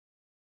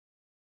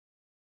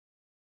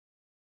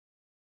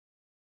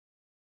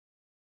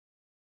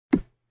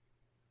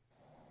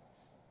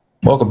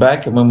Welcome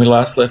back, and when we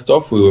last left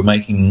off we were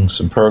making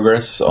some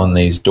progress on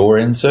these door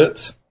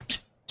inserts.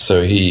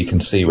 So here you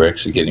can see we're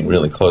actually getting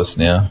really close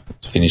now,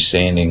 finished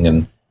sanding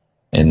and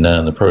in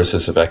the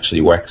process of actually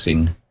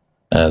waxing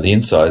the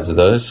insides of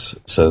those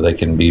so they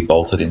can be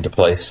bolted into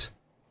place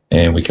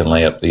and we can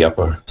lay up the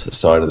upper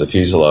side of the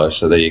fuselage.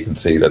 So there you can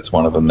see that's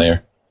one of them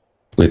there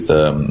with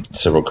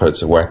several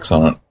coats of wax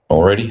on it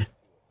already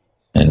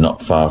and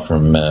not far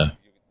from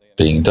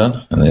being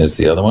done. And there's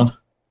the other one.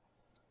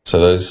 So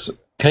those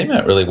came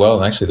out really well,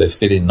 and actually they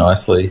fit in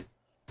nicely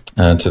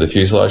to the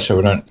fuselage, so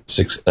we don't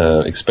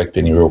expect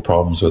any real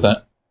problems with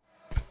that.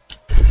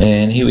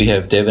 And here we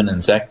have Devon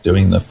and Zach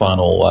doing the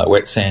final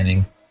wet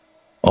sanding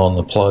on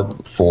the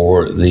plug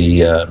for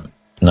the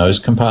nose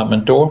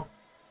compartment door.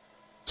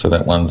 So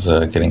that one's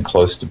getting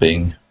close to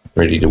being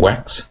ready to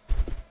wax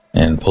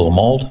and pull a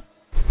mold.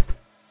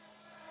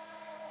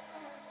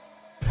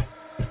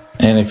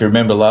 And if you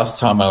remember last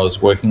time I was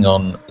working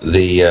on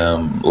the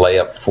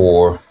layup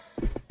for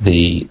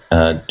the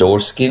door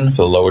skin,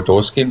 for the lower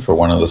door skin for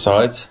one of the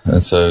sides,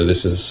 and so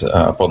this is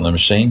up on the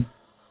machine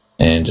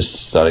and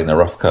just starting the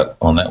rough cut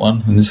on that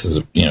one. And this is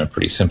a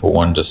pretty simple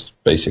one,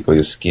 just basically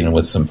a skin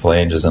with some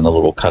flanges and a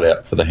little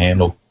cutout for the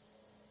handle.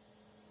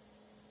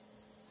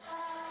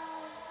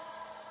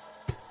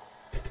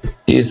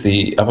 Here's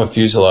the upper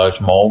fuselage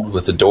mold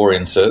with the door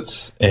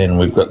inserts, and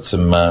we've got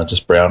some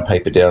just brown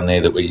paper down there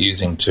that we're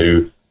using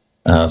to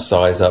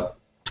size up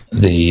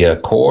the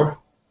core.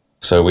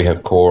 So we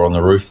have core on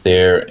the roof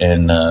there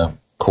and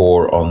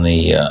core on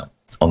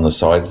the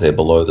sides there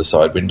below the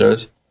side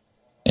windows.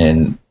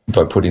 And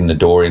by putting the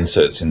door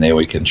inserts in there,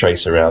 we can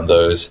trace around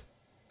those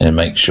and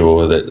make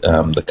sure that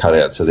the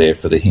cutouts are there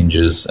for the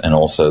hinges and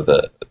also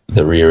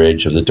the rear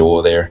edge of the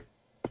door there.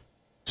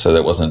 So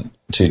that wasn't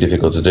too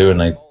difficult to do, and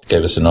they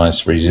gave us a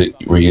nice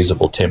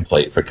reusable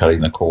template for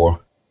cutting the core.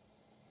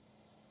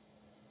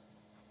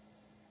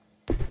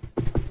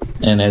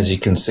 And as you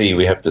can see,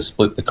 we have to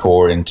split the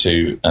core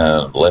into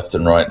left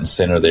and right and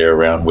center there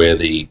around where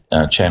the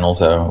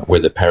channels are, where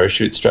the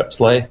parachute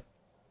straps lay.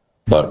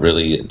 But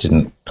really it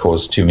didn't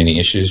cause too many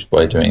issues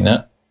by doing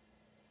that.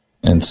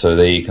 And so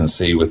there you can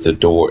see with the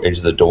door, edge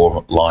of the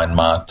door line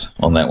marked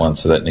on that one,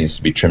 so that needs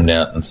to be trimmed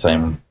out. And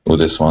same with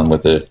this one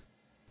with the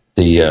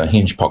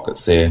hinge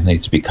pockets there,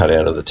 needs to be cut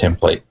out of the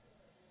template.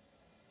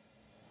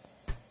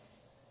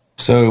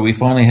 So we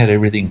finally had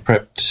everything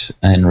prepped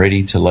and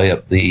ready to lay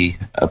up the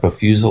upper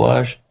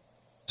fuselage.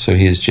 So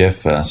here's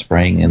Jeff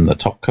spraying in the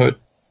top coat,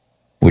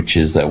 which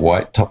is that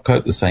white top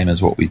coat, the same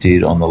as what we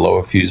did on the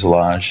lower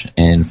fuselage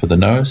and for the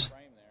nose.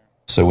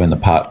 So when the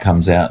part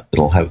comes out,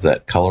 it'll have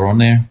that color on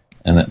there,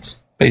 and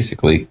that's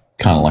basically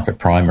kind of like a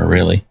primer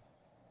really,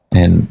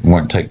 and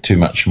won't take too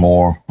much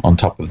more on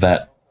top of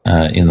that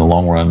in the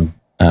long run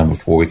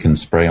before we can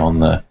spray on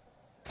the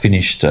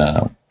finished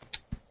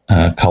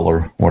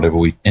color, whatever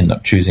we end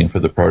up choosing for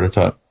the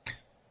prototype.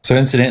 So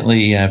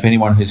incidentally, if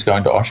anyone who's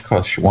going to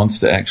Oshkosh wants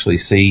to actually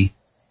see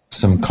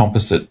some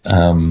composite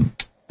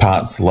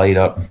parts laid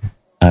up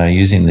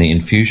using the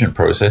infusion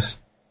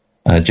process,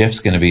 Jeff's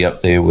going to be up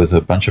there with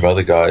a bunch of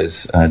other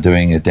guys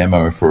doing a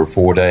demo for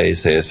 4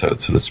 days there, so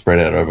it's sort of spread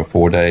out over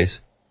 4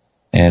 days.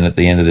 And at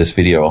the end of this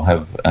video, I'll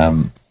have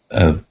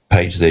a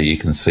page there you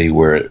can see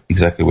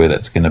exactly where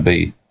that's going to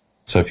be.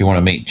 So if you want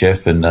to meet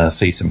Jeff and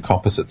see some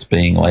composites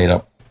being laid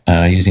up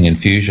using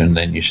infusion,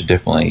 then you should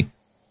definitely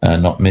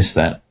not miss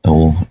that.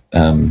 It'll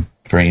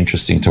very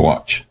interesting to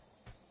watch.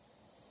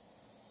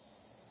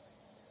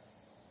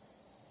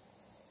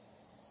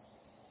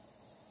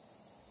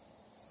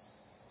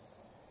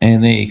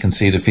 And there you can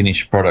see the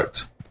finished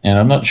product. And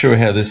I'm not sure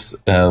how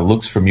this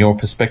looks from your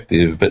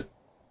perspective, but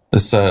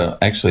this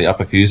actually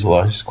upper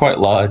fuselage is quite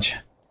large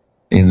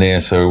in there.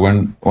 So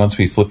once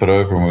we flip it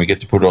over and we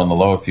get to put it on the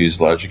lower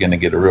fuselage, you're going to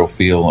get a real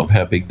feel of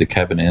how big the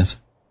cabin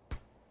is.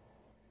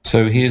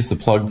 So here's the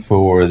plug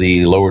for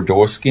the lower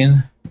door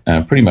skin,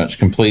 pretty much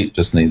complete,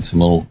 just needs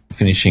some little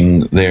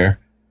finishing there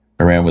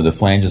around where the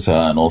flanges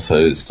are, and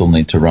also still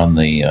need to run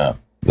the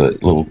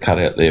little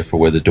cutout there for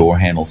where the door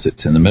handle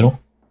sits in the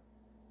middle.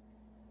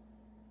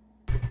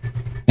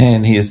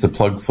 And here's the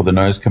plug for the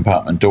nose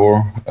compartment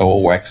door,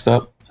 all waxed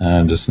up,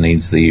 just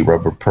needs the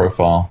rubber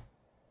profile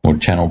or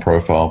channel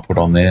profile put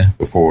on there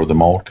before the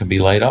mold can be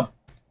laid up.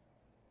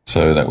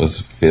 So that was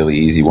a fairly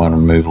easy one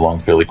and move along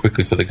fairly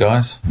quickly for the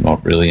guys.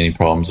 Not really any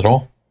problems at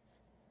all.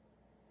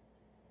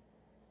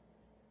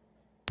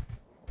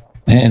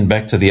 And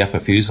back to the upper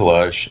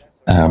fuselage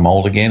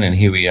mold again, and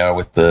here we are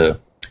with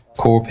the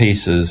core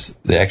pieces,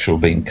 the actual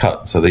being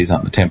cut. So these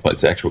aren't the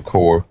templates, the actual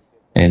core,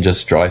 and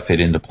just dry fit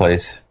into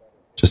place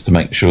just to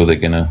make sure they're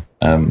going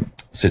to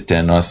sit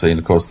down nicely. And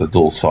of course the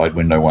little side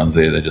window ones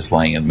there, they're just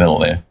laying in the middle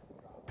there.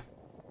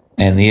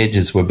 And the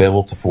edges were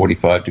beveled to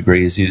 45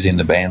 degrees using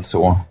the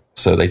bandsaw,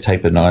 so they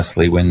taper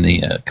nicely when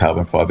the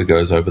carbon fiber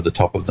goes over the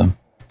top of them.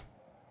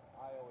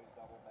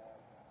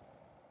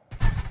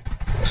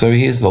 So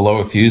here's the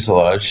lower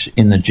fuselage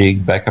in the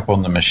jig back up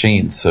on the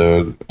machine,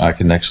 so I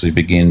can actually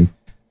begin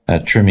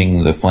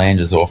trimming the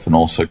flanges off and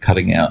also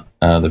cutting out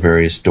the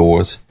various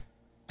doors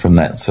from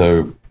that.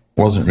 So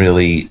wasn't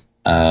really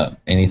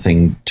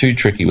anything too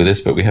tricky with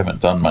this, but we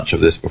haven't done much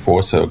of this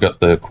before. So I've got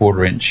the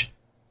 1/4 inch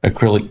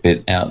acrylic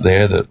bit out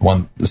there, the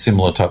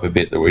similar type of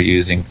bit that we're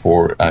using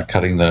for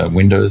cutting the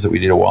windows that we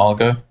did a while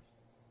ago,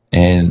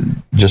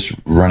 and just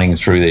running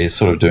through there,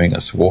 sort of doing a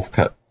swarf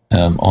cut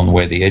on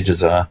where the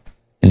edges are.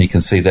 And you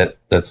can see that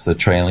that's the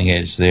trailing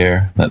edge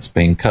there that's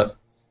been cut,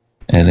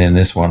 and then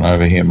this one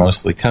over here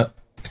mostly cut.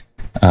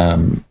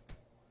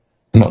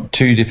 Not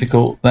too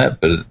difficult that,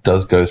 but it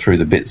does go through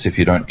the bits if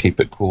you don't keep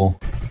it cool.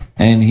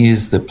 And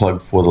here's the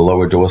plug for the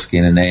lower door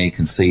skin, and now you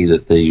can see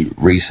that the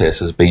recess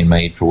has been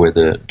made for where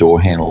the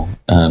door handle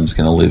is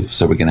going to live.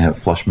 So we're going to have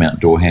flush mount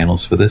door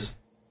handles for this.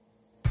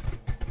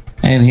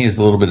 And here's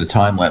a little bit of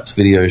time-lapse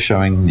video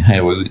showing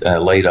how we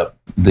laid up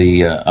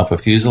the upper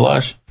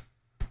fuselage.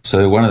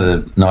 So one of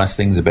the nice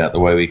things about the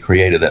way we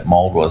created that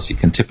mold was you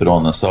can tip it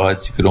on the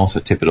sides, you could also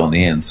tip it on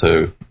the end.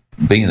 So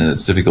being that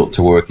it's difficult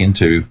to work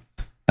into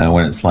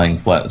when it's laying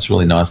flat, it's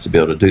really nice to be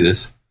able to do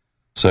this.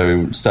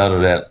 So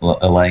started out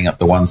laying up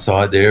the one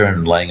side there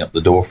and laying up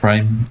the door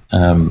frame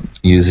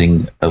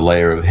using a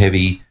layer of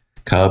heavy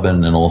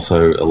carbon and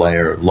also a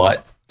layer of light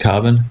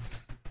carbon.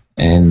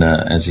 And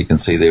as you can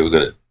see there, we've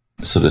got it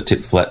sort of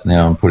tipped flat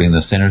now. I'm putting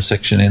the center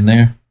section in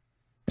there,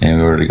 and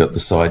we've already got the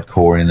side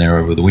core in there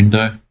over the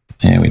window.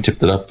 And we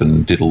tipped it up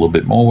and did a little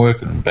bit more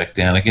work and back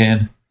down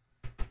again.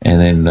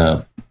 And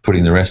then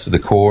putting the rest of the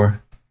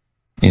core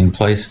in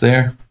place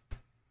there.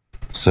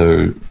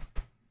 So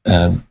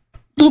a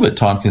little bit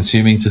time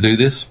consuming to do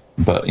this,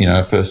 but you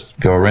know, first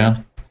go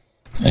around.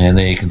 And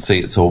there you can see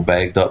it's all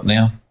bagged up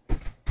now.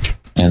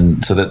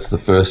 And so that's the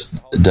first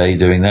day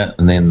doing that.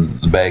 And then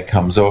the bag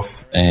comes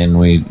off and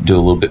we do a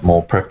little bit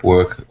more prep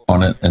work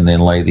on it, and then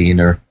lay the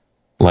inner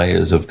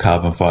layers of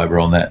carbon fiber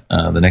on that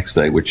the next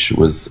day, which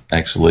was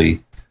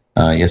actually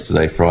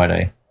yesterday,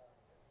 Friday.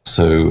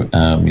 So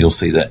you'll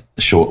see that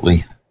shortly.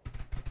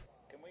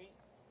 Can we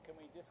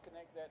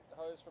disconnect that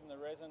hose from the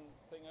resin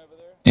thing over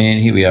there? And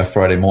here we are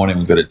Friday morning.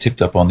 We've got it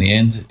tipped up on the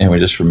end, and we're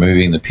just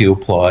removing the peel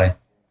ply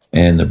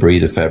and the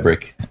breather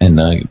fabric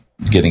and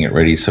getting it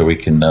ready so we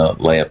can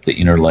lay up the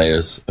inner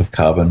layers of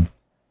carbon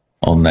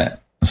on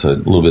that. So a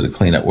little bit of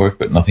cleanup work,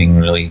 but nothing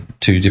really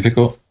too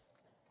difficult.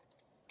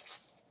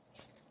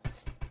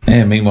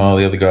 And meanwhile,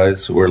 the other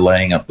guys were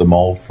laying up the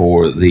mold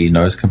for the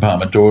nose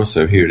compartment door.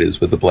 So here it is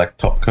with the black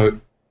top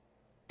coat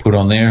put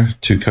on there,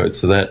 2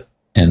 coats of that,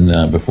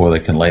 and before they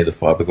can lay the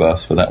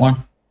fiberglass for that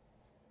one.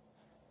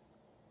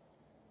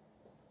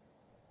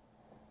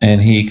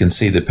 And here you can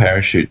see the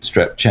parachute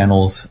strap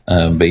channels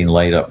being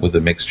laid up with a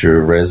mixture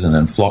of resin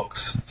and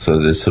flocks. So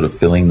they're sort of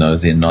filling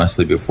those in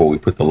nicely before we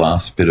put the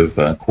last bit of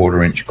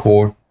 1/4 inch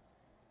core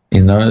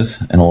in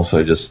those, and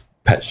also just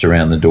patched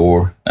around the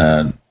door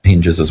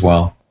hinges as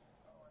well.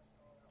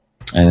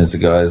 And as the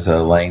guys are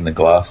laying the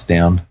glass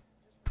down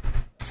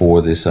for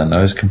this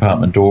nose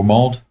compartment door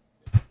mold,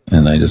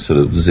 and they just sort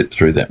of zip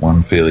through that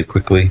one fairly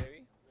quickly.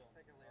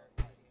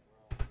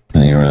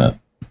 They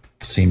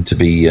seem to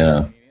be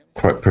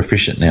quite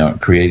proficient now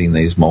at creating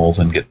these molds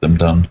and get them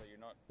done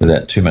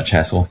without too much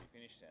hassle.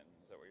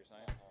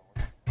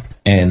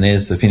 And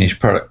there's the finished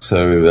product.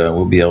 So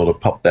we'll be able to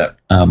pop that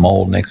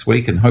mold next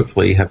week, and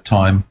hopefully have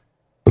time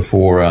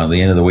before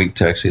the end of the week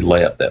to actually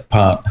lay up that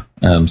part,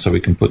 so we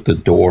can put the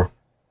door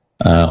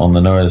on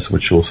the nose,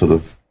 which will sort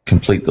of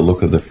complete the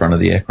look of the front of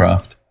the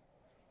aircraft.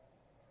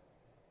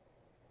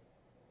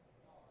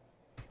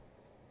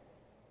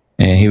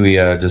 And here we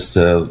are just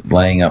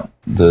laying up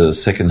the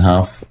second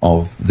half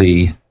of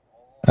the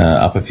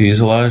upper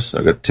fuselage. So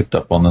I got tipped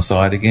up on the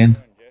side again,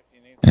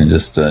 and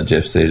just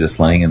Jeff's there just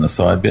laying in the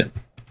side bit.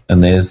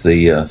 And there's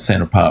the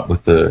center part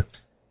with the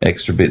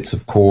extra bits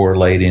of core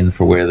laid in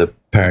for where the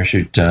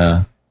parachute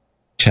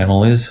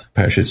channel is,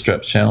 parachute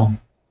straps channel.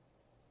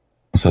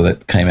 So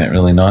that came out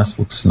really nice.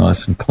 Looks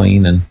nice and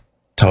clean and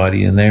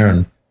tidy in there,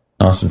 and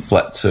nice and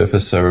flat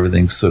surface, so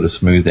everything's sort of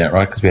smoothed out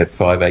right, because we had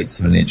 5/8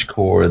 of an inch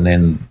core, and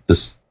then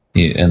this,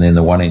 and then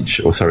the 1 inch,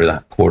 or sorry,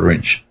 the 1/4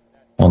 inch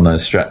on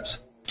those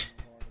straps.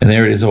 And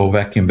there it is, all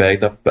vacuum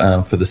bagged up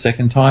for the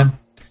second time.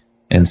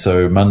 And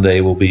so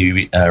Monday we'll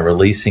be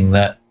releasing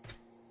that,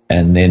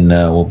 and then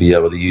we'll be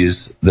able to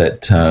use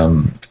that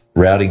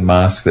routing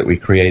mask that we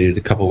created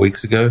a couple of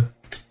weeks ago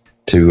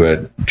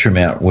to trim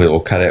out where,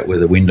 or cut out where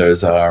the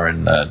windows are,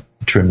 and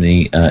trim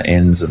the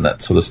ends and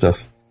that sort of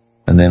stuff.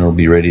 And then it'll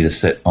be ready to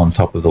set on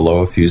top of the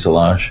lower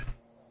fuselage.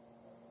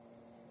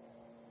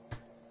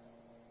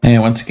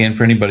 And once again,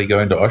 for anybody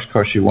going to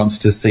Oshkosh who wants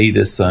to see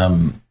this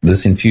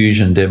this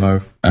infusion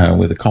demo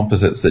with the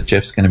composites that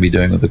Jeff's going to be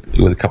doing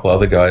with a couple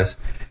other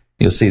guys,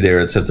 you'll see there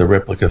it's at the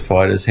Replica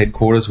Fighters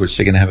headquarters, which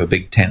they're going to have a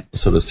big tent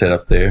sort of set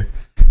up there.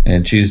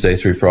 And Tuesday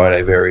through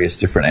Friday, various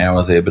different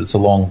hours there. But it's a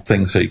long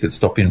thing, so you could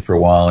stop in for a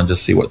while and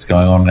just see what's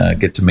going on,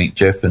 get to meet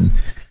Jeff and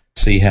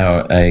see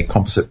how a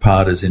composite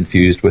part is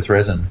infused with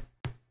resin.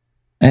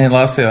 And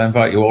lastly, I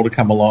invite you all to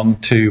come along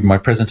to my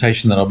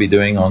presentation that I'll be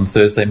doing on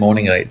Thursday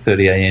morning at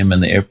 8:30 a.m. in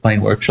the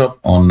airplane workshop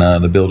on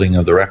the building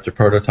of the Raptor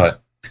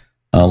prototype.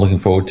 Looking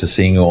forward to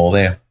seeing you all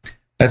there.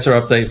 That's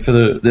our update for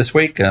this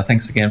week.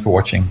 Thanks again for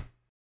watching.